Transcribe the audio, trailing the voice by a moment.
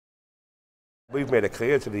We've made it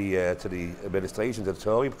clear to the administration, to the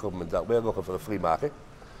Tory government, that we're looking for a free market.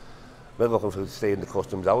 We're looking for to stay in the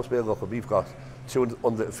customs house. We've got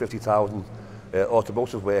 250,000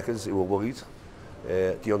 automotive workers who are worried.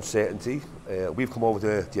 The uncertainty. We've come over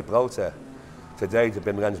to Gibraltar today to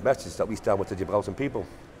bring Len's message that we stand with the Gibraltar people.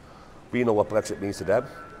 We know what Brexit means to them,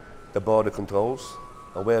 the border controls,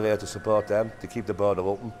 and we're there to support them, to keep the border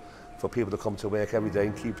open for people to come to work every day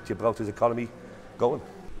and keep Gibraltar's economy going.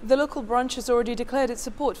 The local branch has already declared its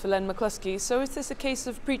support for Len McCluskey, so is this a case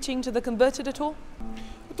of preaching to the converted at all?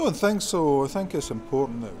 I don't think so. I think it's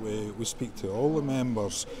important that we speak to all the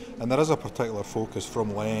members, and there is a particular focus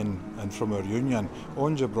from Len and from our union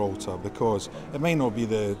on Gibraltar, because it might not be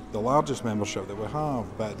the largest membership that we have,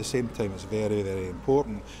 but at the same time it's very, very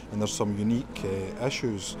important, and there's some unique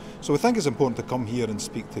issues. So we think it's important to come here and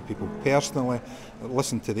speak to people personally,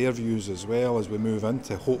 listen to their views as well as we move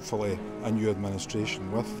into hopefully a new administration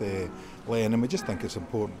with Len, and we just think it's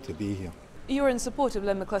important to be here. You're in support of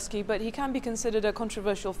Len McCluskey, but he can be considered a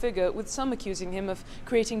controversial figure, with some accusing him of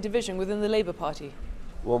creating division within the Labour Party.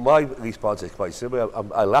 Well, my response is quite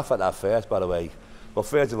simple. I laugh at that first, by the way. But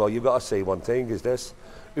first of all, you've got to say one thing, is this: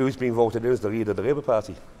 who's been voted in as the leader of the Labour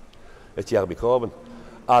Party? It's Jeremy Corbyn.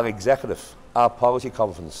 Our executive, our policy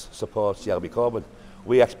conference supports Jeremy Corbyn.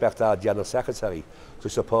 We expect our General Secretary to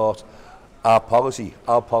support our policy.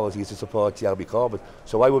 Our policy is to support Jeremy Corbyn.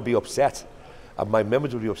 So I would be upset, and my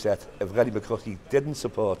members would be upset, if Len McCluskey didn't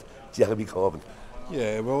support Jeremy Corbyn.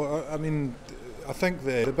 Yeah, well, I mean, I think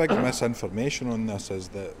the big misinformation on this is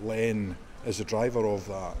that Len is the driver of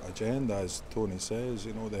that agenda, as Tony says.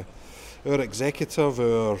 You know, our executive,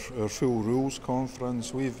 our full rules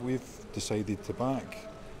conference, we've decided to back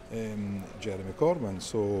Jeremy Corbyn.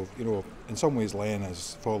 So, you know, in some ways Len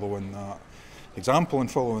is following that example and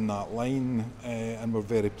following that line, and we're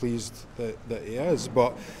very pleased that he is.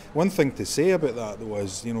 But one thing to say about that, though,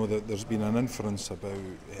 is, you know, that there's been an inference about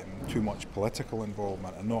too much political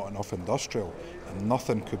involvement and not enough industrial, and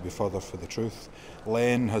nothing could be further from the truth.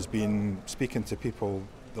 Len has been speaking to people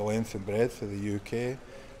the length and breadth of the UK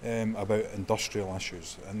about industrial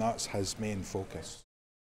issues, and that's his main focus.